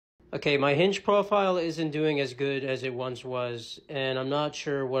Okay, my Hinge profile isn't doing as good as it once was, and I'm not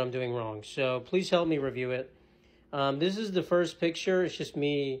sure what I'm doing wrong. So please help me review it. This is the first picture. It's just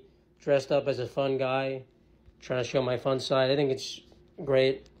me dressed up as a fun guy, trying to show my fun side. I think it's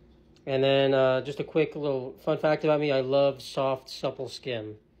great. And then just a quick little fun fact about me: I love soft, supple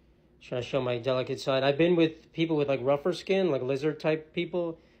skin. Trying to show my delicate side. I've been with people with like rougher skin, like lizard type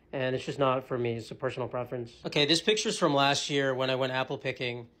people, and it's just not for me. It's a personal preference. Okay, this picture's from last year when I went apple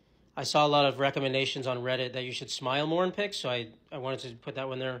picking. I saw a lot of recommendations on Reddit that you should smile more in pics, so I wanted to put that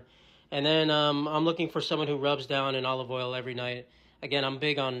one there. And then I'm looking for someone who rubs down in olive oil every night. Again, I'm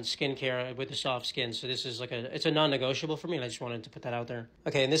big on skincare with the soft skin, so this is like it's a non-negotiable for me, and I just wanted to put that out there.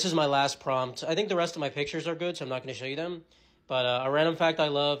 Okay, and this is my last prompt. I think the rest of my pictures are good, so I'm not going to show you them. But a random fact I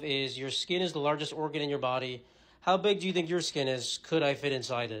love is your skin is the largest organ in your body. How big do you think your skin is? Could I fit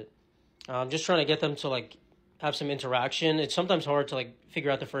inside it? I'm just trying to get them to like have some interaction. It's sometimes hard to like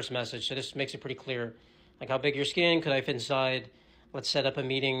figure out the first message, so this makes it pretty clear. Like how big your skin? Could I fit inside? Let's set up a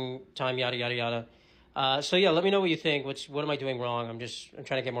meeting time. Yada yada yada. So yeah, let me know what you think. What am I doing wrong? I'm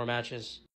trying to get more matches.